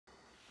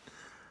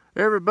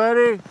Hey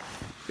everybody,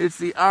 it's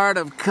the Art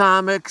of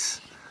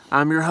Comics.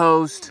 I'm your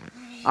host,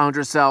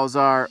 Andres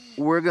Salazar.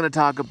 We're going to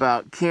talk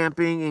about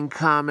camping in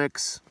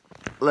comics.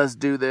 Let's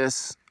do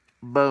this.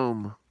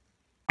 Boom.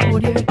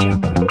 Audio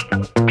Jungle.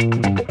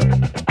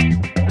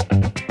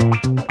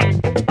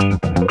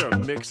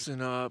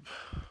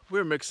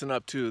 We're mixing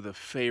up two of the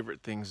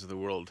favorite things of the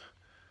world,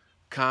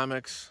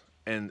 comics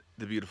and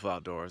the beautiful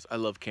outdoors. I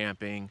love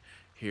camping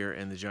here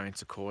in the giant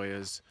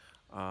sequoias.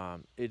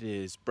 It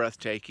is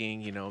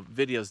breathtaking. You know,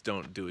 videos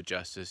don't do it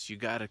justice. You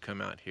got to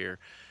come out here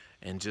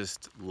and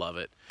just love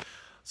it.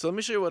 So let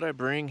me show you what I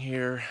bring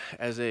here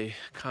as a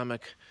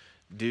comic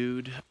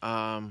dude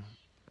show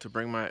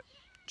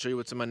you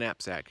what's in my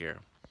knapsack here.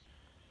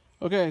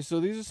 Okay,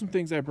 so these are some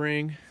things I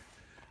bring.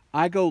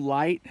 I go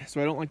light,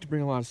 so I don't like to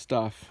bring a lot of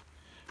stuff.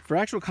 For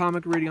actual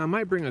comic reading, I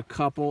might bring a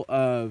couple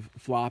of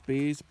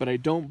floppies, but I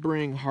don't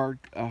bring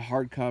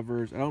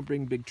hardcovers. I don't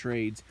bring big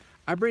trades.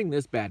 I bring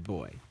this bad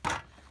boy.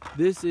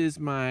 This is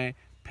my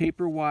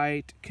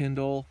Paperwhite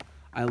Kindle.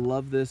 I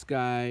love this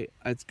guy.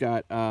 It's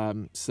got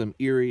some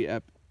eerie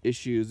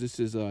issues. This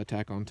is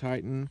Attack on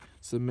Titan,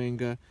 some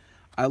manga.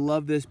 I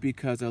love this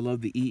because I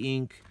love the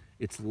e-ink.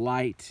 It's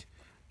light.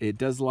 It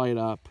does light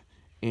up.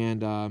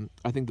 And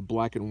I think the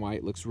black and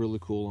white looks really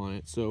cool on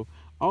it. So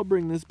I'll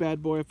bring this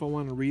bad boy if I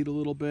want to read a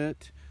little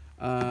bit.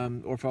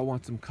 Or if I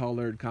want some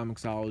colored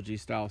comicsology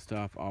style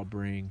stuff, I'll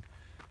bring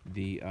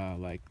the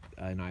like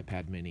an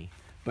iPad mini.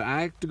 But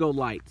I have to go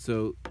light,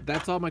 so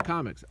that's all my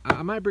comics.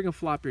 I might bring a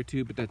floppy or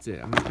two, but that's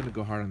it. I'm not going to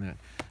go hard on that.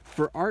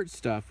 For art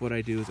stuff, what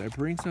I do is I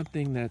bring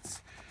something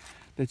that's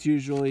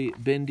usually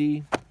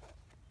bendy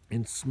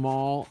and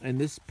small. And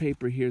this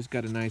paper here's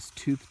got a nice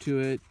tooth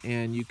to it,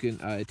 and you can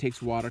it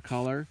takes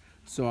watercolor.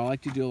 So I like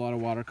to do a lot of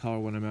watercolor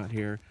when I'm out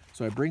here.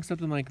 So I bring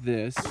something like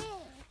this,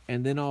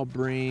 and then I'll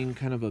bring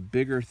kind of a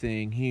bigger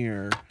thing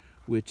here,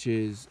 which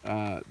is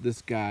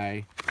this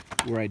guy,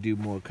 where I do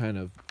more kind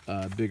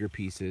of bigger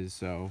pieces.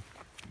 So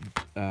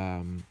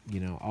you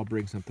know, I'll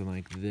bring something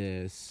like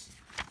this,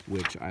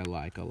 which I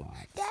like a lot.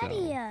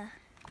 Daddy. So,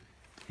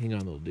 hang on,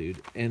 little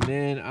dude. And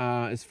then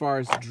as far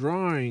as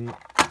drawing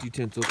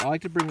utensils, I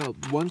like to bring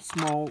one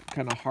small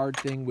kind of hard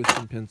thing with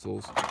some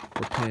pencils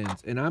or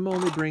pens. And I'm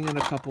only bringing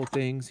a couple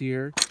things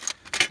here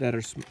that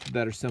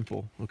are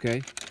simple.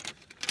 Okay.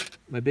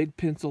 My big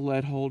pencil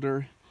lead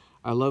holder.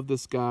 I love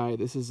this guy.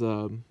 This is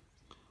a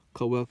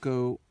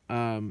Kowelko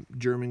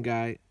German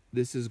guy.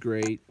 This is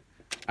great.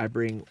 I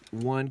bring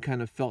one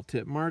kind of felt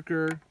tip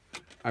marker.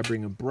 I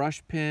bring a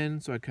brush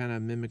pen, so I kind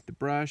of mimic the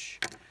brush.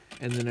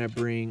 And then I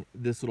bring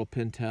this little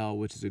Pentel,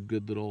 which is a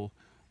good little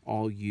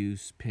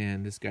all-use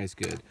pen. This guy's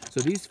good.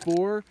 So these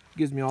four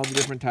gives me all the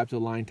different types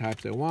of line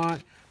types I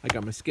want. I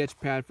got my sketch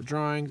pad for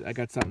drawings. I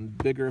got something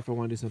bigger if I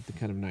want to do something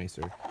kind of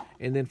nicer.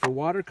 And then for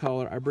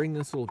watercolor, I bring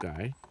this little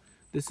guy.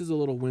 This is a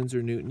little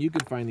Winsor Newton. You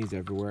can find these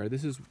everywhere.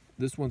 This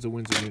one's a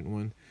Winsor Newton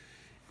one.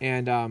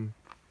 And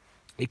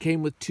it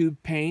came with tube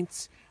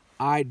paints.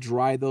 I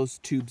dry those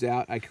tubes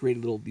out. I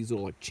created these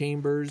little like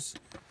chambers,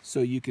 so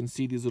you can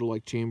see these little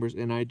like chambers,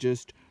 and I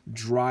just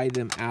dry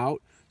them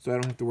out so I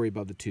don't have to worry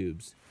about the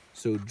tubes.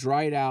 So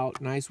dried out,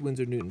 nice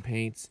Winsor Newton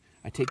paints.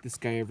 I take this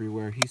guy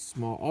everywhere. He's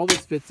small. All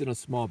this fits in a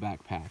small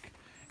backpack.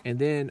 And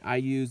then I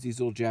use these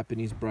little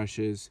Japanese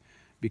brushes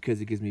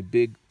because it gives me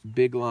big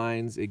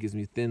lines, it gives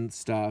me thin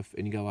stuff,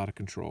 and you got a lot of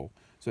control.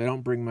 So I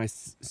don't bring my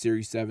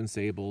Series 7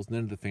 sables,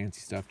 none of the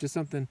fancy stuff. Just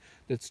something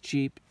that's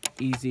cheap,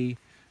 easy.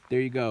 There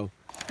you go.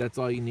 That's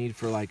all you need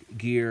for like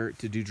gear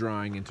to do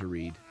drawing and to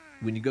read.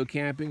 When you go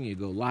camping, you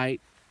go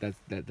light. That's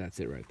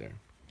it right there.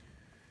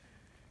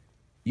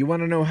 You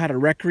want to know how to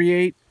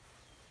recreate?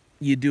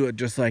 You do it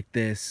just like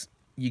this.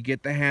 You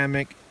get the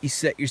hammock, you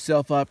set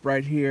yourself up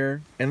right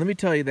here. And let me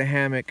tell you, the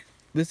hammock,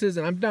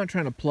 I'm not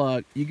trying to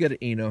plug, you get an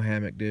Eno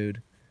hammock,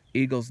 dude.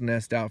 Eagle's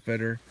Nest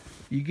Outfitter.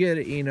 You get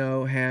an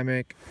Eno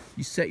hammock,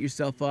 you set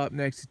yourself up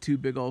next to two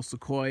big old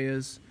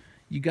sequoias.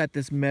 You got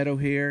this meadow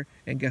here,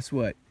 and guess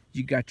what?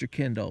 You got your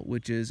Kindle,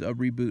 which is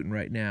rebooting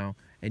right now.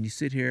 And you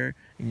sit here,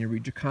 and you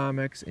read your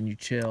comics, and you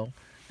chill.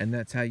 And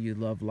that's how you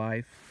love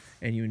life,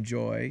 and you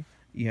enjoy.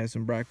 You have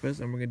some breakfast,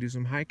 and we're going to do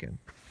some hiking.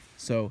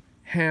 So,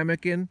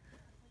 hammocking,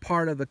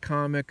 part of the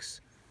comics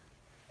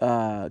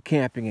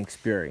camping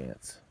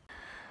experience.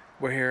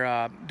 We're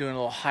here doing a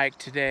little hike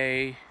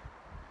today,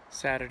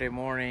 Saturday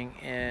morning,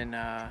 in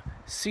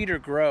Cedar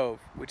Grove,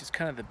 which is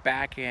kind of the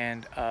back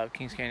end of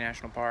Kings Canyon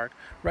National Park,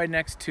 right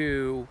next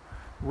to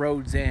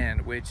Road's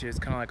End, which is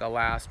kind of like a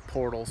last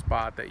portal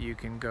spot that you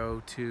can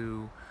go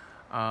to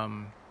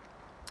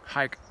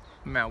hike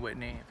Mount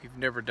Whitney. If you've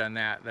never done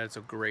that, that's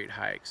a great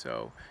hike.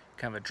 So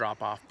kind of a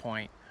drop-off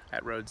point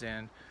at Road's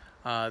End.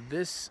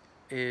 This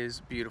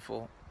is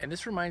beautiful, and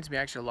this reminds me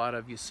actually a lot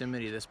of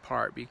Yosemite, this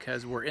part,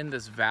 because we're in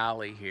this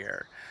valley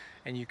here,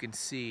 and you can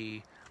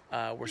see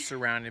we're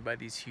surrounded by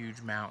these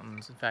huge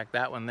mountains. In fact,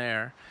 that one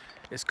there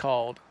is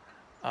called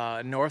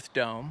North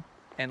Dome,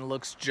 and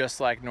looks just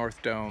like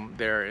North Dome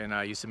there in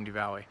Yosemite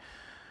Valley.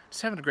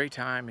 just having a great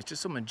time. It's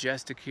just so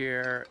majestic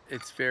here.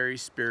 It's very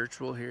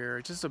spiritual here.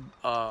 It's just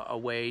a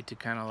way to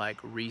kind of like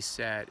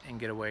reset and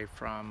get away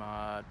from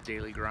the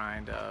daily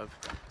grind of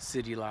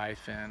city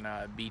life and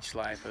beach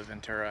life of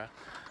Ventura.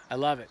 I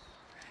love it.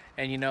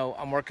 And you know,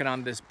 I'm working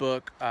on this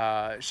book,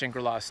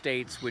 Shangri-La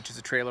Estates, which is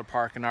a trailer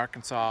park in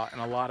Arkansas,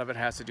 and a lot of it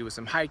has to do with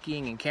some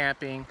hiking and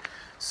camping.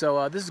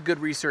 So this is good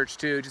research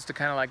too, just to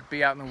kind of like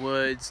be out in the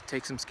woods,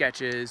 take some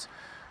sketches,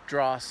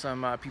 draw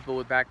some people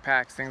with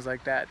backpacks, things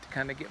like that, to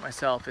kind of get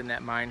myself in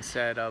that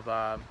mindset of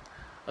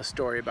a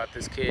story about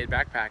this kid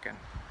backpacking.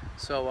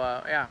 So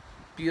yeah,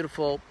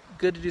 beautiful,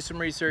 good to do some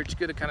research,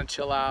 good to kind of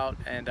chill out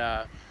and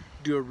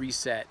do a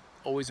reset.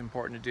 Always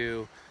important to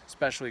do,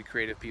 especially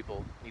creative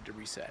people need to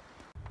reset.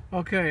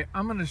 Okay,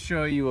 I'm gonna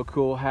show you a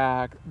cool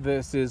hack.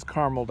 This is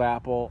carameled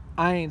apple.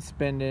 I ain't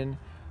spending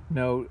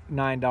no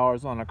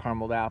 $9 on a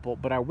carameled apple,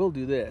 but I will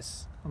do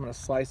this. I'm gonna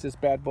slice this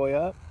bad boy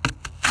up.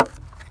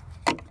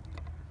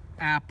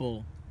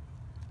 Apple,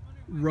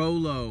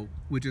 Rolo,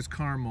 which is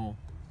caramel.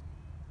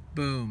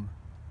 Boom.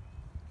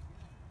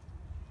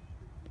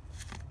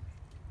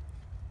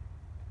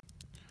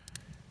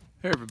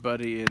 Hey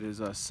everybody, it is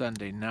a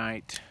Sunday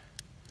night.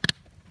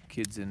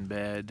 Kids in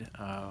bed.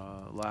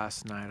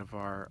 Last night of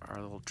our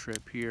little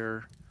trip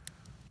here.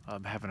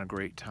 Having a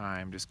great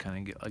time, just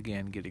kind of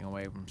getting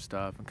away from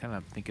stuff and kind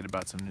of thinking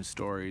about some new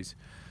stories.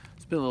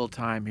 Spent a little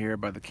time here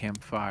by the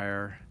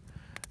campfire,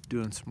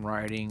 doing some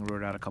writing,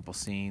 wrote out a couple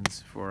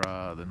scenes for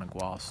the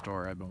Nagual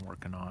story I've been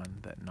working on,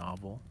 that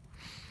novel,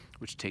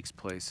 which takes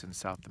place in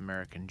South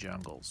American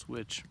jungles,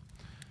 which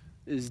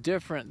is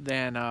different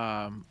than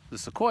the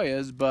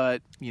sequoias,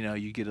 but you know,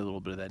 you get a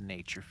little bit of that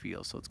nature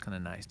feel, so it's kind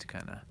of nice to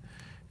kind of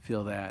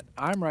feel that.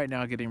 I'm right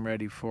now getting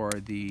ready for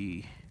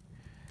the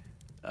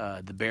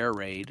bear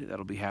raid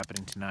that'll be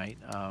happening tonight.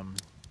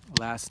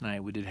 Last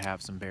night we did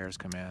have some bears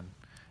come in.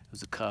 It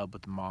was a cub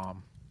with the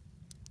mom.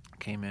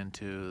 Came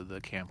into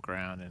the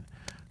campground and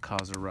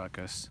caused a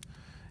ruckus.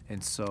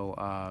 And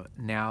so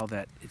now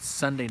that it's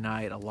Sunday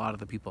night, a lot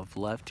of the people have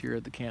left here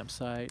at the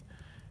campsite.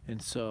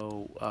 And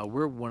so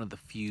we're one of the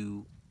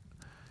few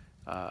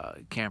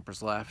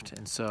campers left.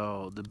 And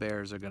so the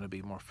bears are going to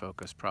be more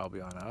focused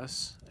probably on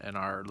us and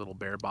our little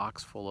bear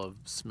box full of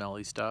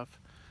smelly stuff.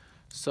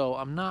 So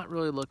I'm not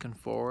really looking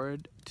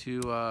forward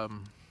to the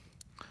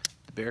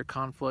bear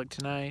conflict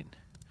tonight,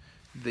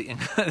 the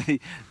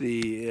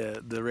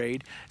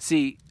raid.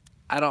 See,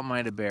 I don't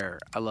mind a bear.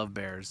 I love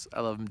bears.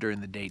 I love them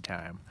during the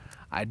daytime.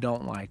 I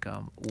don't like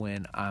them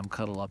when I'm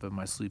cuddled up in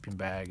my sleeping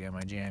bag and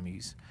my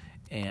jammies,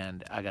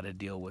 and I got to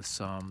deal with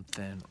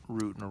something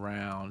rooting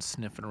around,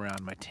 sniffing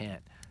around my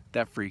tent.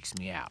 That freaks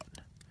me out.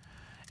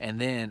 And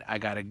then I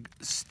got to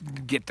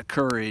get the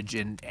courage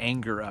and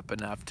anger up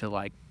enough to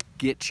like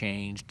get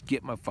changed,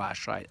 get my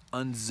flashlight,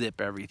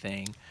 unzip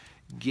everything,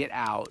 get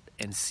out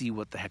and see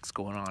what the heck's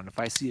going on. If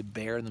I see a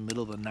bear in the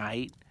middle of the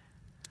night,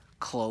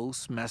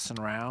 close, messing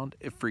around,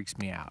 it freaks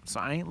me out. So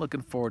I ain't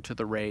looking forward to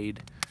the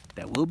raid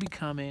that will be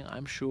coming,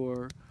 I'm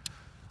sure.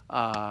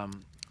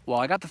 Well,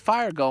 I got the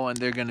fire going,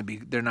 they're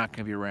not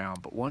gonna be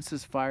around. But once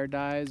this fire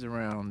dies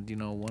around,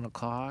 1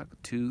 o'clock,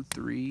 2,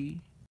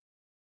 3,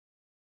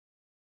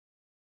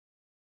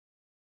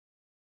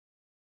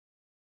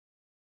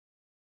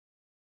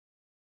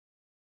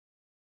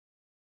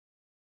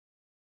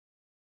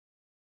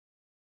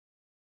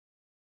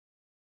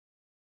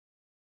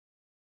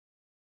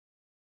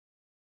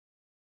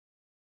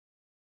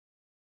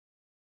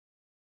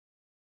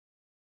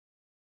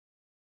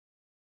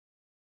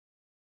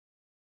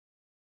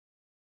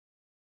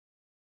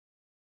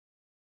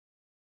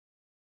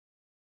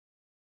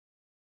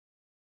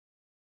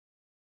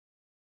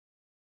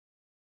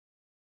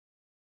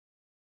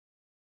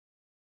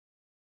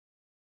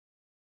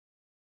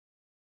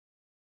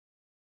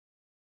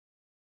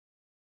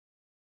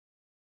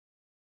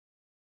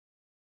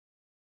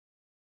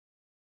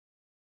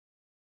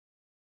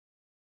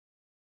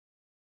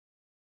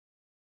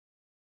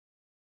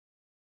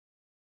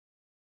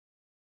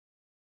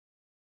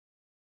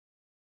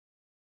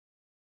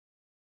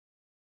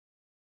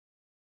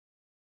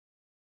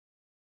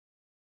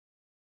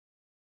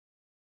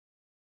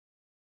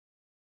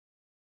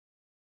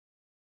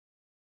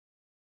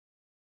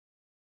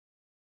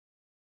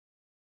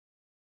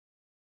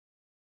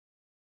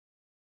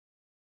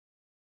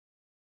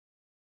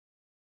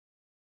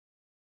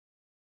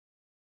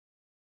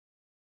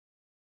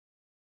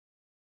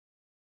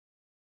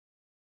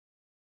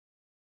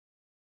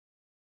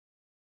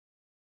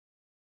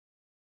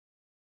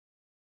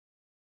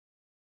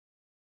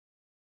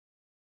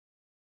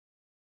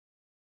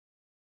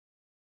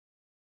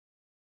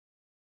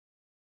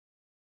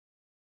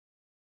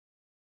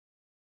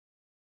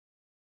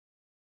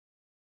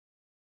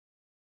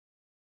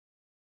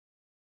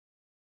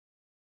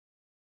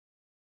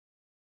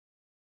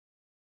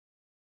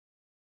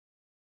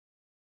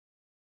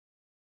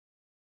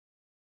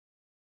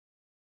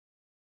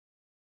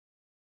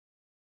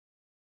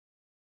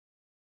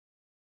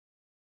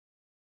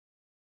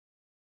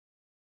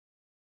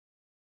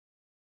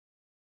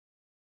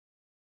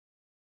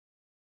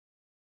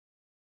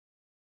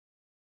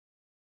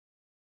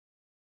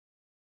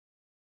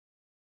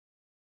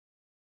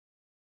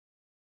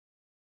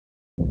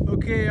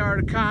 Okay, Art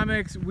of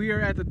Comics, we are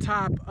at the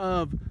top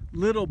of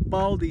Little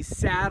Baldy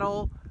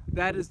Saddle.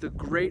 That is the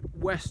Great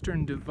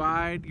Western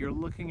Divide you're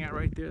looking at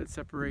right there that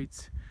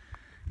separates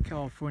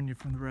California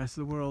from the rest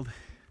of the world.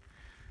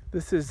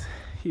 This is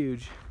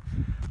huge.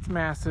 It's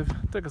massive.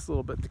 It took us a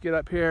little bit to get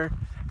up here,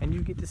 and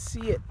you get to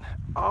see it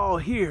all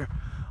here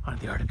on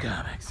the Art of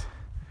Comics.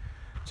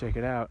 Check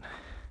it out.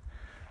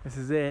 This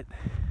is it.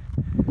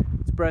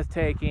 It's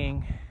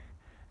breathtaking.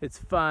 It's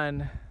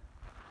fun.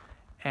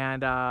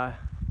 And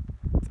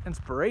it's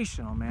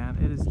inspirational, man.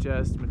 It is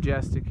just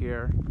majestic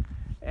here.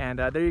 And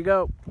there you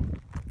go.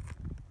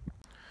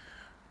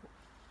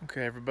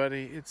 Okay,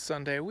 everybody, it's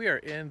Sunday. We are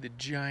in the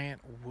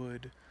giant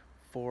wood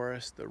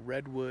forest, the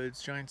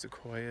redwoods, giant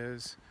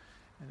sequoias,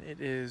 and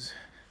it is,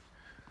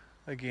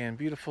 again,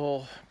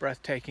 beautiful,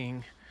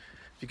 breathtaking.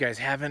 If you guys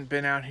haven't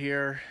been out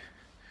here,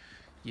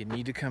 you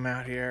need to come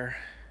out here.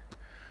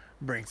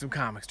 Bring some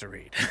comics to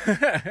read.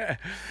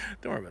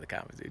 Don't worry about the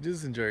comics, dude.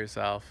 Just enjoy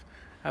yourself.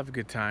 Have a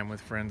good time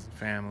with friends and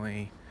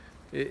family.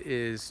 It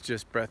is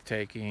just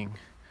breathtaking.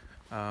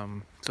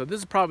 So this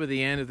is probably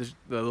the end of the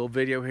little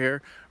video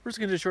here. We're just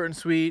gonna do short and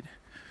sweet.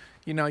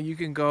 You know, you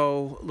can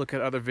go look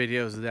at other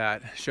videos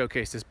that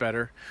showcase this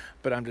better,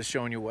 but I'm just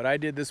showing you what I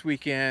did this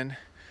weekend.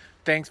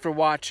 Thanks for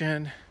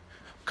watching.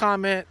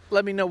 Comment,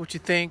 let me know what you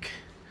think.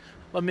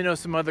 Let me know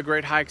some other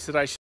great hikes that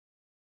I should.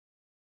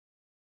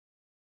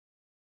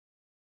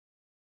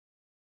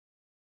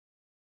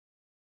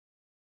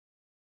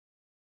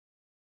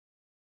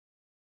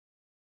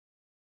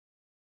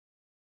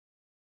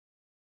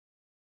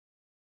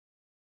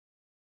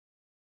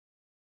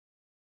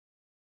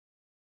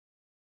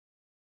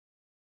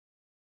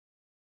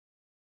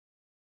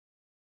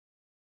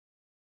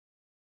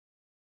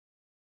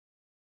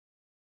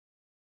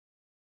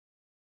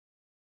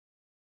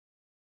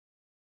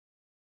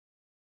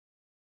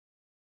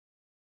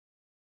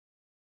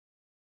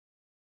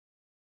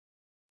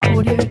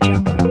 Audio Jungle.